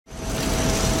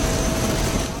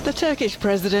The Turkish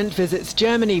President visits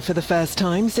Germany for the first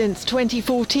time since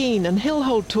 2014, and he'll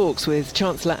hold talks with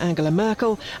Chancellor Angela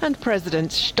Merkel and President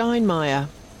Steinmeier.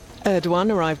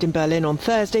 Erdogan arrived in Berlin on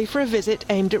Thursday for a visit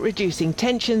aimed at reducing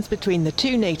tensions between the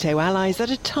two NATO allies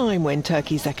at a time when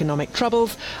Turkey's economic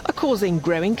troubles are causing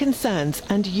growing concerns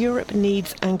and Europe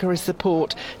needs Ankara's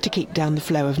support to keep down the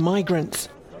flow of migrants.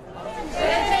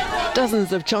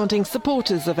 Dozens of chanting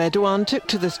supporters of Erdogan took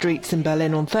to the streets in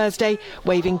Berlin on Thursday,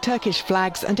 waving Turkish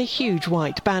flags and a huge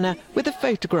white banner with a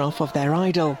photograph of their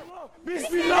idol. The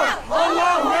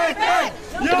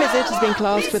visit has been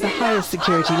classed with the highest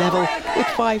security level, with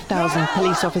 5,000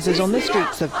 police officers on the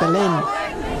streets of Berlin.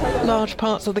 Large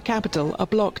parts of the capital are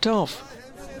blocked off.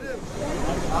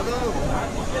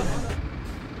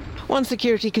 One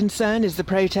security concern is the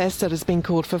protest that has been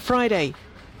called for Friday.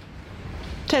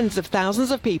 Tens of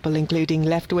thousands of people, including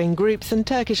left-wing groups and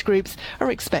Turkish groups, are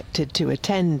expected to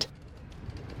attend.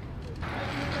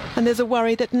 And there's a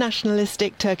worry that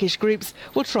nationalistic Turkish groups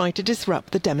will try to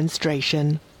disrupt the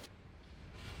demonstration.